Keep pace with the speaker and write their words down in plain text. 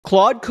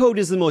Claude Code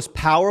is the most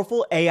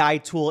powerful AI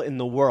tool in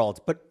the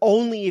world, but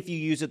only if you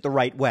use it the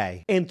right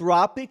way.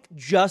 Anthropic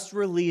just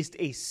released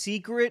a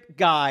secret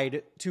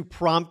guide to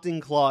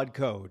prompting Claude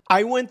Code.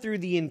 I went through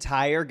the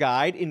entire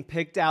guide and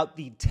picked out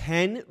the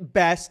 10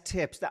 best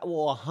tips that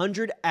will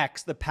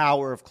 100x the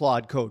power of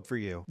Claude Code for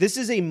you. This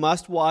is a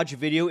must-watch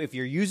video if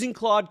you're using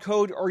Claude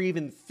Code or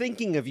even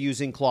thinking of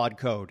using Claude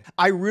Code.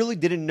 I really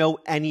didn't know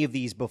any of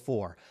these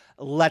before.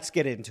 Let's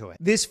get into it.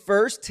 This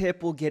first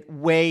tip will get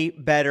way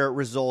better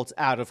results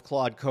out of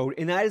Claude Code,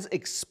 and that is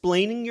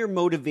explaining your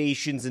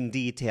motivations in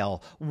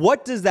detail.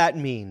 What does that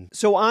mean?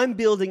 So I'm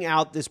building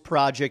out this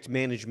project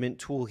management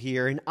tool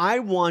here, and I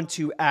want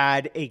to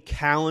add a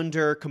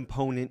calendar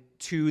component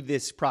to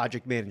this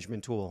project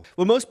management tool.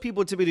 What most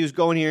people typically do is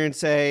go in here and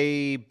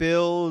say,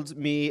 build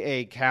me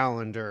a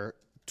calendar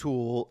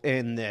tool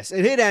in this,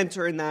 and hit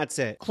enter, and that's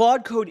it.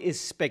 Claude Code is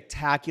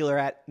spectacular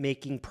at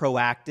making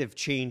proactive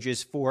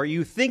changes for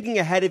you, thinking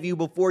ahead of you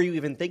before you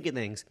even think of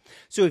things.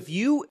 So if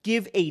you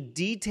give a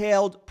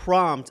detailed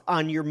prompt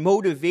on your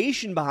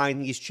motivation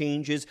behind these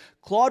changes,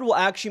 Claude will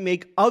actually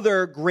make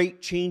other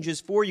great changes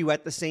for you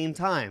at the same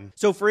time.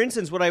 So for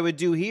instance, what I would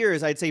do here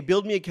is I'd say,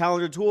 build me a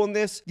calendar tool in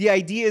this. The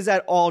idea is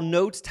that all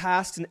notes,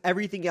 tasks, and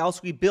everything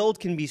else we build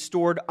can be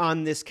stored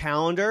on this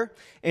calendar.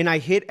 And I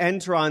hit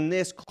enter on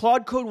this.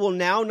 Claude Code will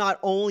now not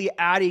only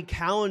add a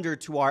calendar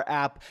to our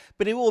app,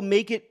 but it will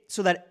make it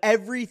so that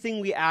everything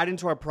we add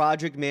into our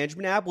project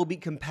management app will be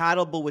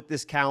compatible with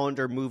this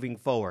calendar moving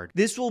forward.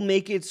 This will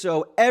make it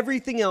so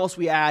everything else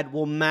we add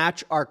will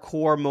match our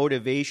core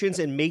motivations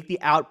and make the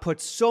output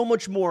so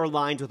much more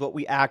aligned with what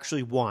we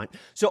actually want.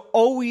 So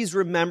always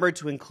remember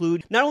to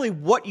include not only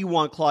what you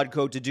want Claude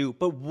Code to do,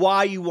 but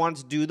why you want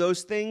to do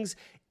those things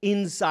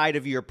inside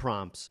of your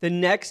prompts. The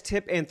next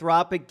tip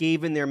Anthropic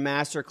gave in their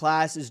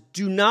masterclass is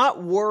do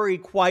not worry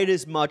quite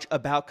as much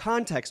about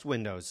context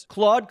windows.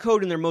 Claude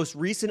Code in their most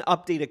recent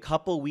update a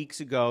couple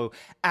weeks ago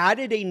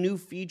added a new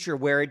feature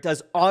where it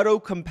does auto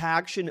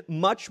compaction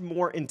much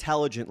more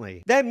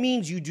intelligently. That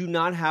means you do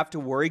not have to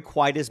worry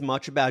quite as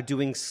much about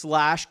doing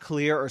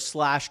 /clear or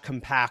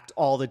 /compact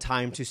all the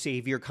time to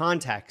save your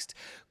context.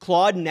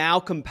 Claude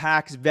now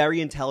compacts very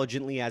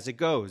intelligently as it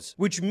goes,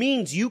 which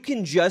means you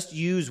can just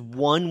use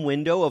one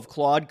window of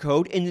Claude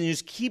Code and then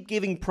just keep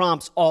giving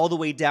prompts all the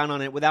way down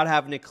on it without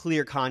having to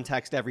clear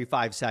context every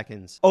 5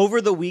 seconds.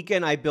 Over the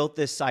weekend, I built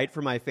this site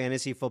for my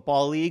fantasy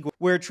football league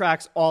where it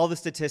tracks all the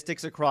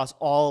statistics across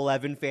all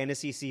 11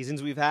 fantasy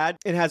seasons we've had.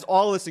 It has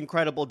all this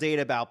incredible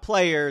data about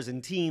players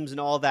and teams and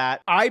all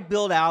that. I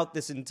built out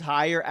this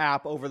entire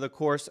app over the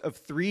course of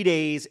 3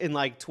 days in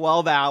like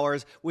 12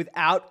 hours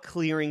without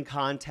clearing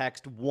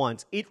context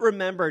once. It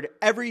remembered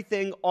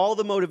everything, all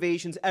the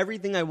motivations,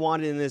 everything I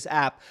wanted in this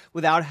app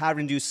without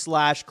having to do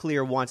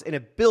 /clear once, and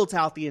it built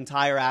out the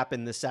entire app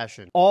in this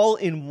session, all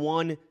in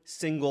one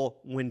single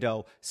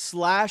window.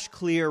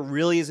 /clear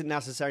really isn't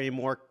necessary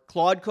anymore.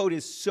 Claude Code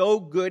is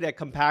so good at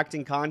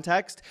compacting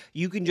context,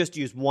 you can just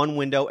use one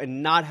window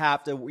and not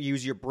have to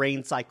use your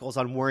brain cycles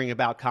on worrying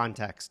about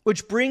context.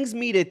 Which brings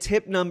me to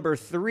tip number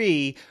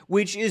 3,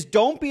 which is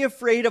don't be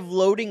afraid of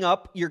loading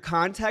up your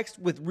context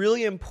with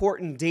really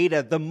important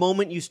data the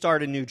moment you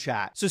start a new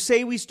chat. So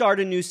say we start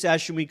a new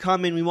session, we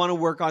come in, we want to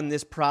work on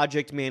this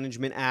project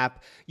management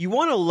app. You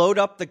want to load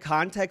up the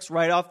context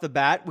right off the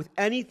bat with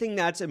anything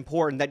that's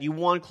important that you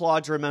want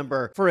Claude to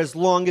remember for as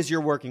long as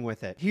you're working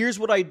with it. Here's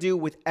what I do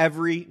with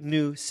every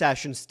new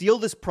session. Steal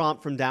this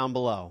prompt from down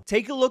below.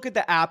 Take a look at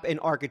the app and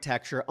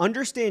architecture.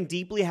 Understand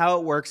deeply how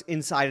it works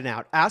inside and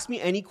out. Ask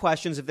me any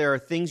questions if there are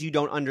things you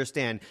don't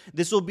understand.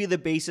 This will be the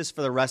basis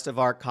for the rest of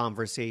our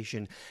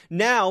conversation.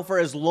 Now, for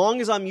as long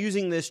as I'm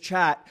using this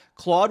chat,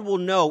 Claude will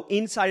know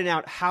inside and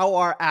out how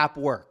our app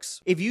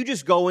works. If you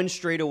just go in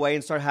straight away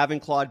and start having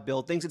Claude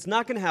build things, it's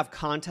not going to have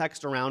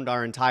context around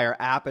our entire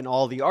app and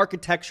all the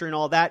architecture and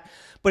all that.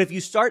 But if you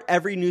start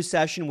every new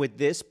session with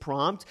this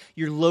prompt,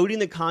 you're loading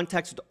the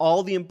context with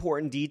all the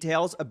important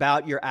details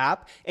about your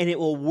app, and it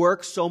will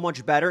work so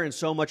much better and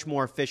so much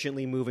more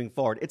efficiently moving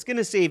forward. It's going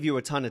to save you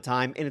a ton of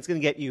time, and it's going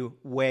to get you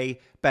way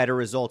better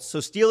results. So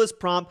steal this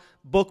prompt,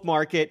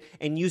 bookmark it,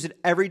 and use it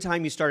every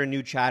time you start a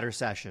new chatter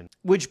session.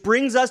 Which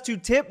brings us to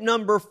tip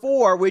number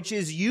 4, which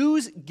is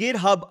use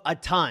GitHub a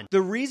ton.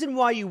 The reason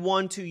why you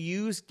want to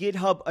use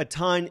GitHub a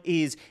ton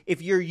is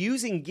if you're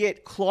using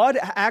Git, Claude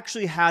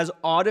actually has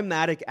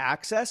automatic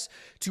access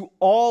to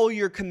all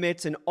your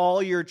commits and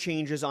all your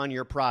changes on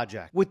your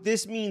project. What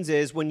this means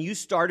is when you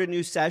start a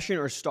new session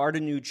or start a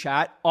new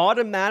chat,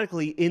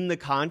 automatically in the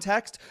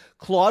context,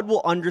 Claude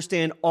will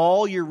understand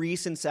all your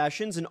recent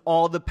sessions and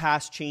all the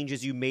past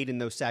changes you made in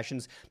those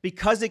sessions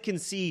because it can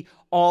see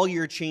all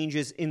your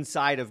changes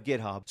inside of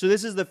GitHub. So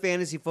this is the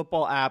fantasy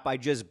football app I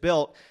just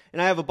built.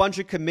 and I have a bunch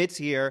of commits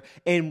here,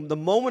 and the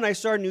moment I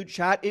start a new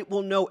chat, it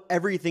will know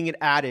everything it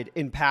added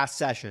in past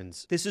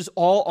sessions. This is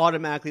all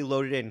automatically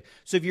loaded in.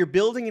 So if you're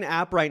building an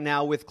app right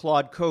now with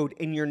Claude Code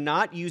and you're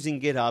not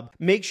using GitHub,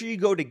 make sure you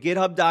go to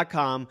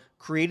github.com,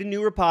 create a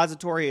new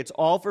repository, it's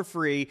all for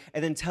free,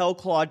 and then tell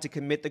Claude to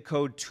commit the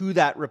code to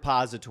that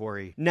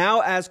repository.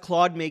 Now, as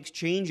Claude makes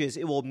changes,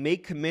 it will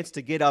make commits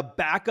to GitHub,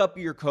 back up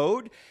your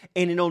code,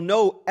 and it'll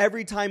know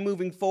every time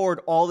moving forward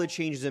all the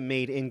changes it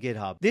made in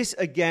GitHub. This,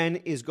 again,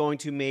 is going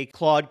to make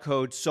Claude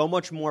Code so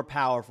much more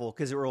powerful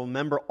because it will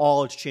remember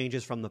all its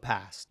changes from the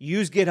past.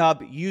 Use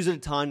GitHub, use it a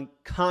ton,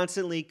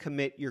 constantly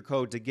commit your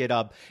code to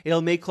GitHub.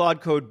 It'll make Claude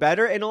Code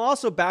better, and it'll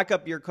also back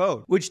up your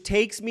code, which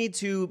takes me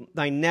to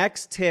my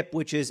next tip,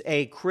 which is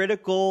a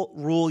critical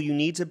rule you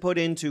need to put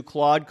into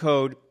Claude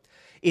Code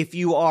if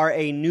you are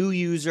a new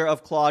user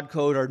of Claude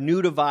Code or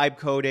new to vibe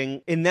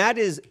coding, and that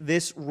is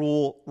this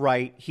rule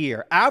right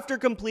here. After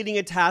completing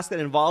a task that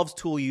involves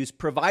tool use,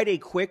 provide a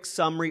quick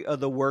summary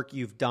of the work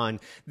you've done.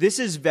 This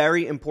is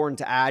very important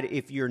to add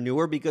if you're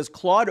newer because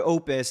Claude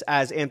Opus,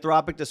 as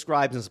Anthropic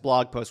describes in his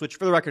blog post, which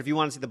for the record, if you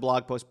want to see the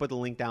blog post, put the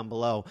link down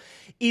below,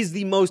 is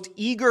the most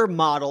eager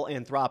model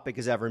Anthropic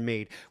has ever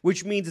made,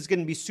 which means it's going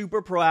to be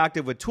super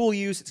proactive with tool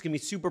use, it's going to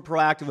be super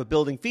proactive with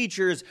building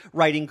features,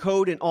 writing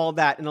code, and all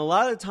that. And a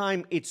lot of the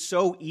time, it's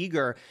so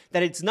eager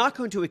that it's not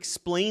going to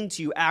explain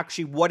to you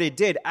actually what it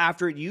did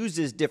after it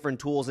uses different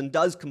tools and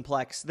does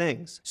complex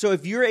things. So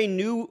if you're a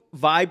new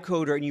vibe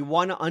coder and you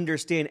want to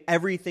understand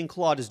everything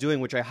Claude is doing,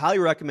 which I highly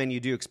recommend you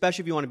do,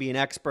 especially if you want to be an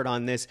expert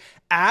on this,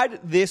 add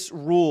this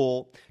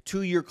rule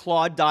to your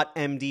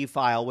claude.md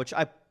file, which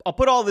I'll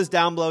put all this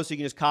down below so you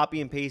can just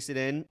copy and paste it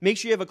in. Make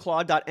sure you have a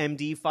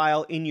claude.md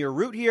file in your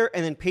root here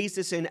and then paste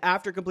this in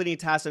after completing a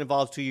task that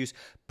involves tool use.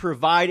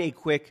 Provide a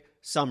quick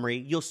summary.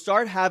 You'll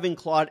start having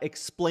Claude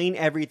explain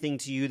everything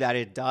to you that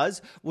it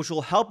does, which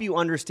will help you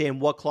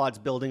understand what Claude's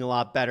building a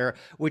lot better,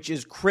 which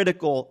is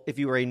critical if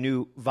you are a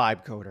new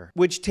vibe coder.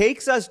 Which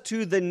takes us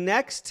to the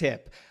next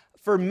tip.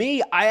 For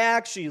me, I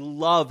actually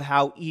love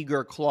how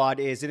eager Claude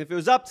is. And if it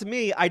was up to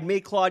me, I'd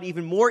make Claude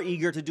even more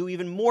eager to do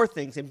even more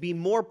things and be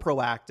more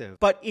proactive.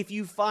 But if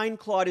you find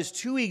Claude is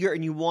too eager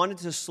and you want it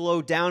to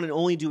slow down and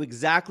only do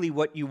exactly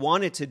what you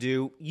want it to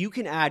do, you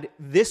can add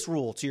this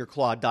rule to your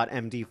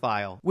claude.md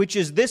file, which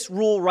is this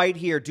rule right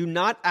here. Do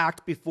not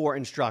act before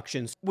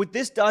instructions. What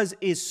this does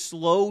is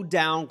slow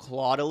down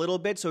Claude a little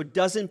bit so it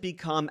doesn't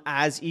become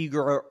as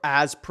eager or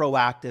as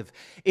proactive.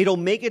 It'll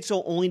make it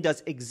so it only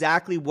does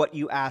exactly what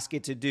you ask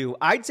it to do.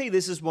 I'd say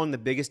this is one of the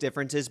biggest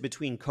differences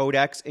between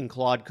Codex and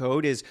Claude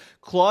Code is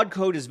Claude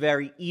Code is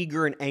very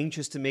eager and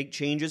anxious to make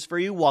changes for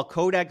you, while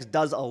Codex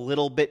does a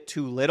little bit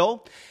too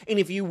little. And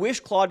if you wish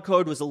Claude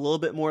Code was a little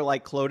bit more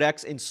like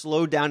Codex and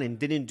slowed down and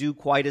didn't do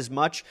quite as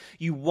much,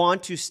 you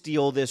want to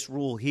steal this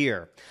rule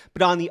here.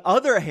 But on the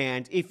other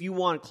hand, if you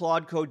want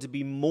Claude Code to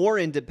be more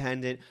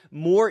independent,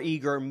 more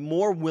eager,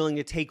 more willing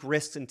to take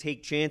risks and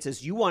take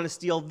chances, you want to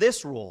steal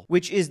this rule,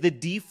 which is the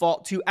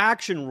default to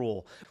action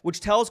rule,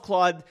 which tells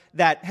Claude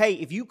that, hey,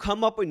 if you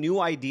come up with new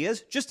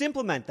ideas, just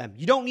implement them.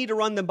 You don't need to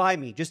run them by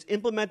me. Just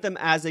implement them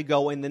as they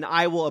go, and then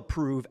I will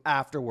approve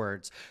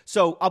afterwards.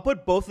 So I'll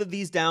put both of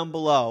these down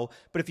below,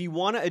 but if you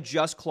want to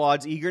adjust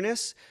Claude's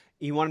eagerness,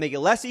 you want to make it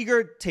less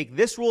eager, take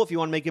this rule. If you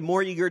want to make it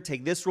more eager,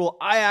 take this rule.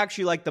 I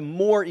actually like the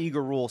more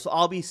eager rule, so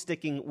I'll be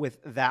sticking with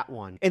that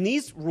one. And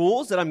these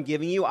rules that I'm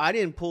giving you, I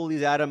didn't pull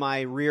these out of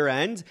my rear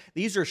end.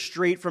 These are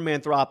straight from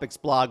Anthropic's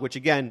blog, which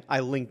again,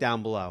 I link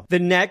down below. The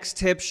next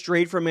tip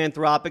straight from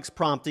Anthropic's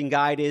prompting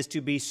guide is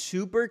to be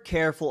super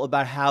careful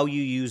about how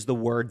you use the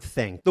word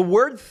think. The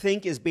word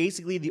think is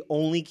basically the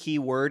only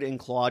keyword in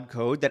Claude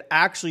Code that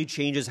actually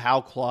changes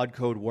how Claude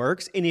Code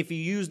works. And if you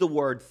use the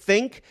word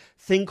think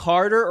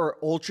harder, or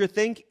ultra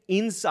think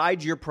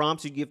inside your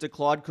prompts you give to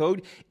Claude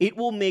Code, it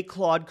will make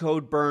Claude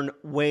Code burn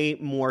way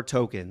more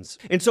tokens.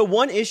 And so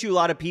one issue a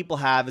lot of people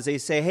have is they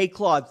say, hey,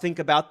 Claude, think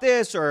about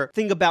this, or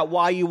think about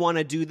why you want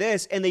to do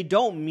this. And they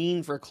don't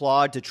mean for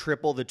Claude to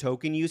triple the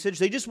token usage.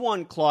 They just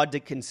want Claude to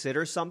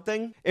consider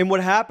something. And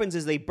what happens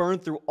is they burn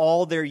through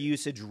all their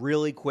usage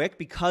really quick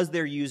because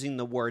they're using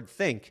the word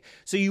think.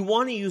 So you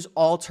want to use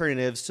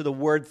alternatives to the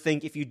word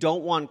think if you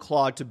don't want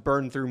Claude to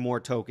burn through more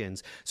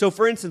tokens. So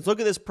for instance, look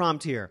at this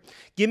prompt here.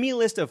 Give me a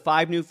list of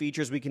 5 new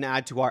features we can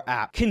add to our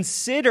app.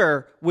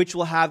 Consider which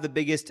will have the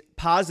biggest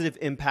positive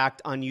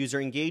impact on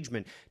user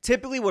engagement.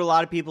 Typically, what a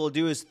lot of people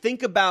do is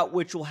think about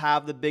which will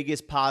have the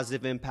biggest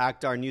positive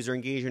impact on user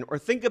engagement, or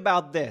think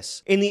about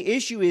this. And the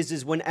issue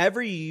is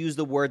whenever you use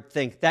the word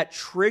think, that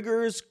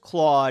triggers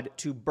Claude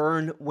to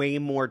burn way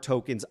more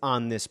tokens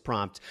on this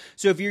prompt.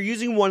 So if you're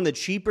using one of the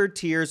cheaper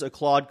tiers of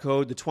Claude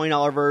Code, the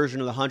 $20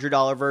 version or the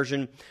 $100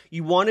 version,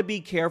 you want to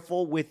be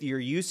careful with your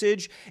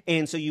usage.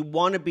 And so you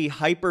want to be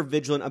hyper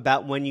vigilant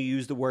about when you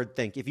use the word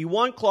think. If you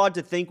want Claude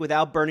to think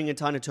without burning a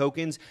ton of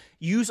tokens,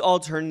 use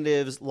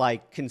alternatives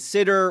like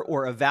consider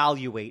or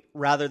evaluate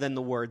rather than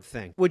the word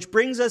think. Which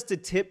brings us to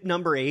tip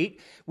number 8,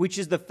 which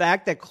is the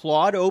fact that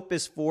Claude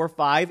Opus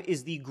 4.5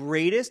 is the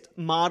greatest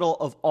model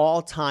of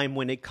all time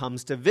when it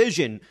comes to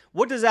vision.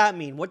 What does that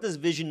mean? What does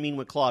vision mean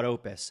with Claude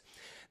Opus?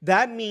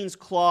 That means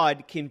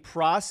Claude can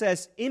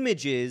process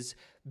images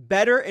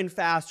better and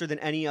faster than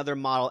any other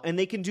model, and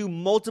they can do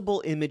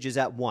multiple images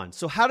at once.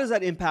 So how does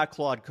that impact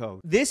Claude Code?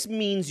 This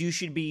means you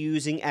should be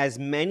using as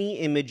many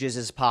images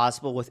as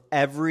possible with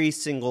every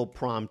single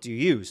prompt you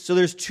use. So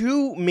there's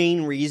two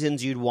main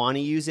reasons you'd want to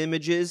use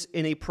images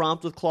in a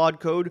prompt with Claude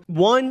Code.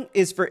 One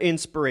is for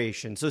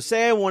inspiration. So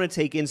say I want to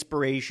take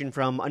inspiration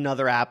from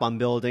another app I'm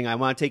building. I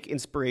want to take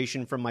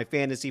inspiration from my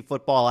fantasy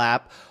football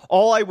app.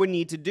 All I would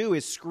need to do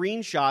is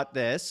screenshot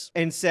this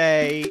and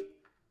say,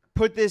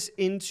 put this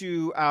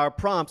into our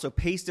prompt, so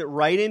paste it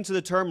right into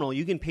the terminal.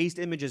 You can paste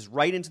images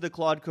right into the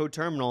Claude Code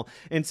terminal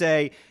and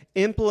say,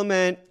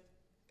 implement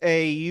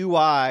a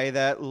UI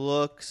that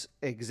looks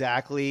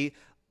exactly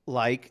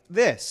like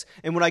this.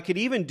 And what I could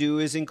even do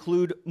is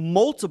include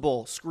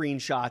multiple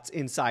screenshots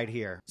inside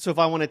here. So if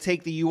I want to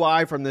take the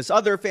UI from this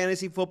other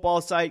fantasy football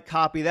site,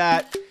 copy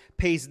that,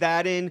 paste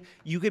that in,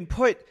 you can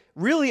put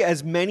really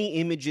as many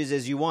images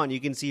as you want. You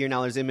can see here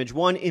now there's image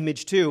 1,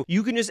 image 2.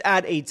 You can just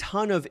add a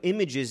ton of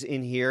images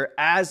in here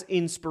as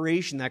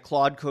inspiration that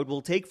Claude Code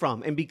will take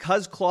from. And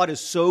because Claude is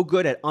so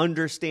good at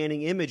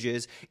understanding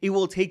images, it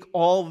will take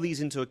all of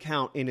these into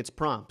account in its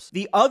prompts.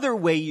 The other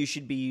way you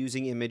should be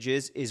using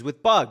images is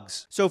with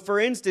bugs. So for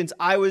instance,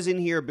 I was in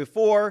here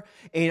before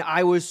and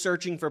I was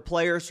searching for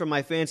players from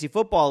my fantasy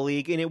football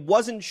league and it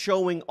wasn't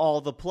showing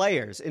all the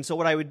players. And so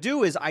what I would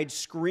do is I'd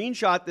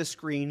screenshot the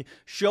screen,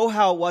 show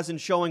how it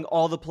wasn't showing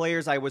all the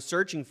players I was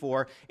searching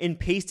for, and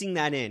pasting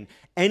that in.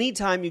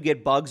 Anytime you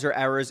get bugs or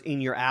errors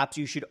in your apps,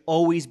 you should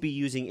always be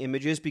using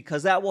images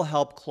because that will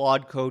help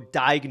Claude Code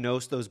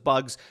diagnose those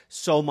bugs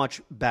so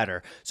much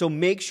better. So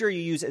make sure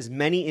you use as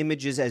many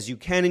images as you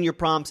can in your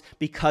prompts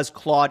because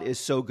Claude is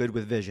so good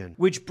with vision.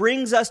 Which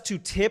brings us to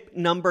tip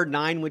number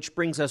 9, which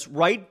brings us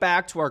right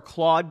back to our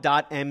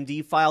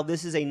Claude.md file.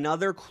 This is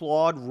another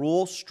Claude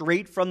rule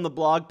straight from the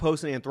blog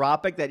post in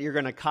Anthropic that you're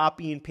going to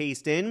copy and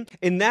paste in.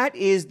 And that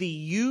is the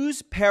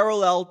use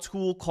parallel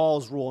tool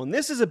calls rule. And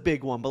this is a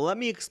big one, but let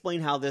me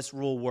explain how this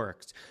rule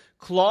works.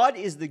 Claude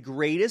is the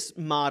greatest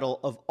model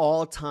of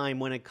all time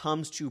when it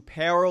comes to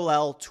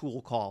parallel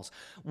tool calls.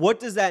 What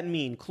does that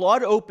mean?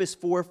 Claude Opus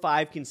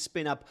 4.5 can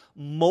spin up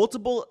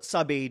multiple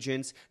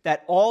subagents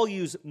that all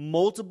use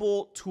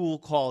multiple tool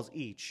calls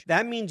each.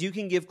 That means you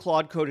can give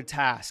Claude Code a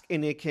task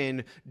and it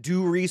can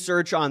do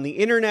research on the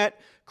internet,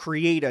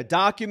 create a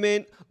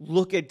document,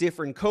 look at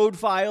different code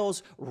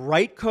files,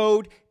 write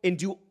code, and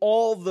do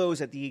all of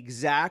those at the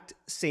exact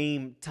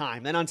same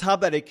time. And on top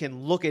of that, it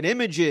can look at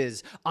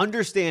images,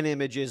 understand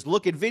images,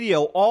 look at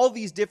video, all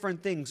these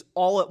different things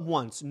all at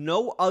once.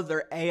 No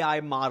other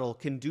AI model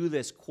can do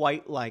this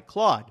quite like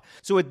Claude.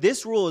 So what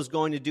this rule is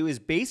going to do is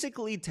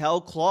basically tell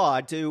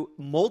Claude to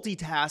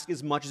multitask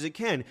as much as it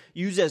can,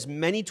 use as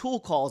many tool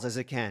calls as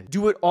it can,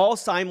 do it all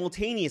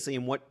simultaneously.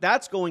 And what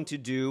that's going to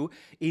do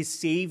is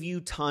save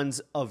you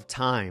tons of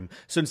time.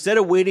 So instead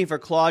of waiting for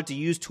Claude to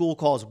use tool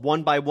calls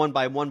one by one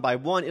by one by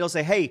one, it'll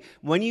say, hey,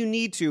 when you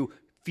need to,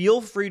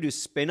 feel free to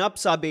spin up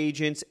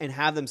subagents and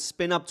have them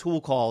spin up tool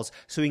calls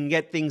so we can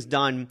get things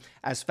done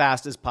as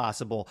fast as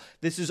possible.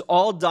 This is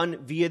all done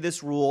via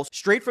this rule,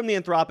 straight from the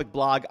Anthropic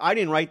blog. I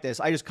didn't write this.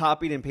 I just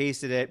copied and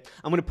pasted it.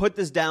 I'm going to put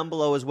this down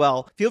below as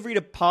well. Feel free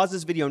to pause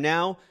this video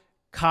now,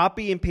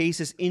 copy and paste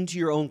this into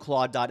your own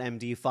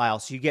Claude.md file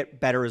so you get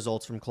better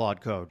results from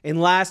Claude Code.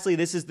 And lastly,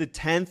 this is the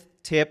 10th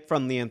tip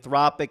from the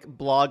Anthropic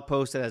blog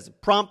post that has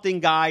prompting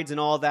guides and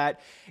all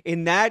that.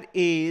 And that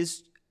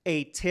is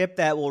a tip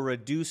that will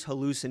reduce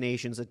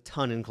hallucinations a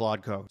ton in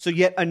Claude Code. So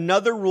yet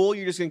another rule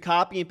you're just going to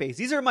copy and paste.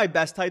 These are my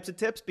best types of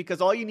tips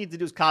because all you need to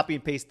do is copy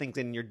and paste things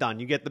in and you're done.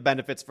 You get the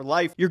benefits for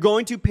life. You're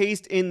going to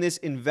paste in this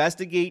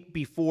investigate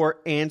before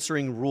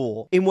answering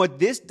rule. And what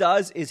this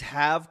does is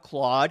have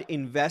Claude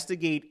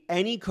investigate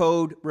any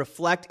code,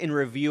 reflect and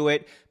review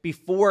it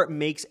before it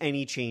makes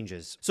any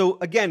changes. So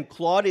again,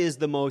 Claude is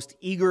the most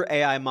eager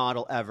AI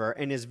model ever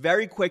and is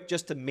very quick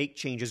just to make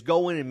changes,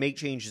 go in and make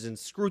changes and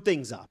screw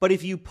things up. But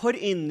if you put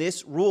in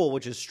this rule,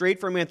 which is straight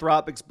from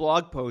Anthropic's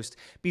blog post,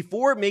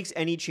 before it makes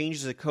any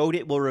changes to code,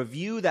 it will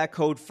review that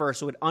code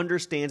first so it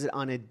understands it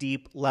on a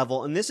deep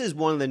level. And this is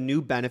one of the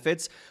new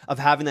benefits of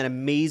having that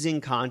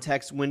amazing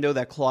context window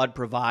that Claude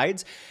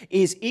provides,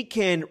 is it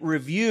can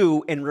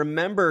review and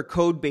remember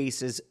code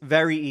bases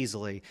very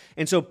easily.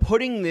 And so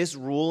putting this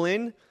rule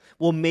in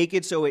will make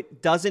it so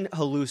it doesn't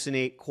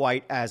hallucinate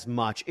quite as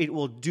much. It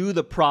will do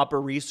the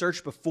proper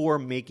research before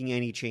making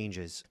any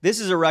changes. This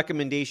is a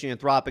recommendation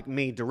Anthropic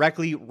made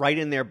directly right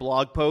in their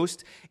blog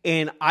post,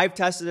 and I've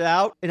tested it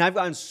out, and I've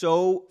gotten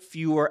so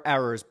fewer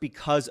errors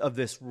because of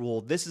this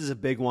rule. This is a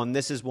big one.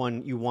 This is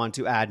one you want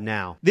to add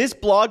now. This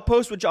blog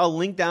post, which I'll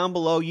link down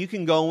below, you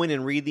can go in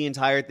and read the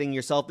entire thing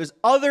yourself. There's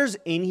others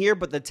in here,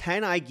 but the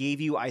 10 I gave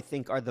you, I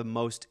think, are the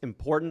most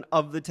important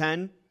of the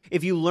 10.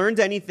 If you learned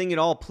anything at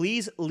all,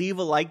 please leave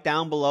a like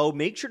down below.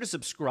 Make sure to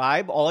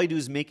subscribe. All I do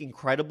is make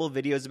incredible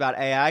videos about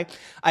AI.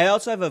 I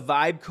also have a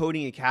Vibe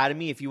Coding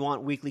Academy if you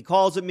want weekly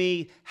calls with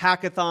me,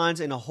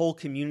 hackathons, and a whole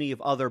community of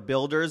other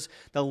builders.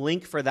 The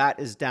link for that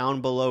is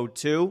down below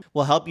too.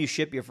 We'll help you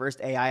ship your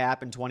first AI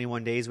app in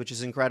 21 days, which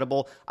is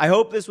incredible. I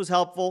hope this was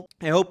helpful.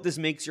 I hope this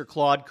makes your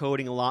Claude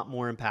coding a lot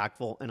more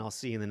impactful, and I'll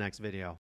see you in the next video.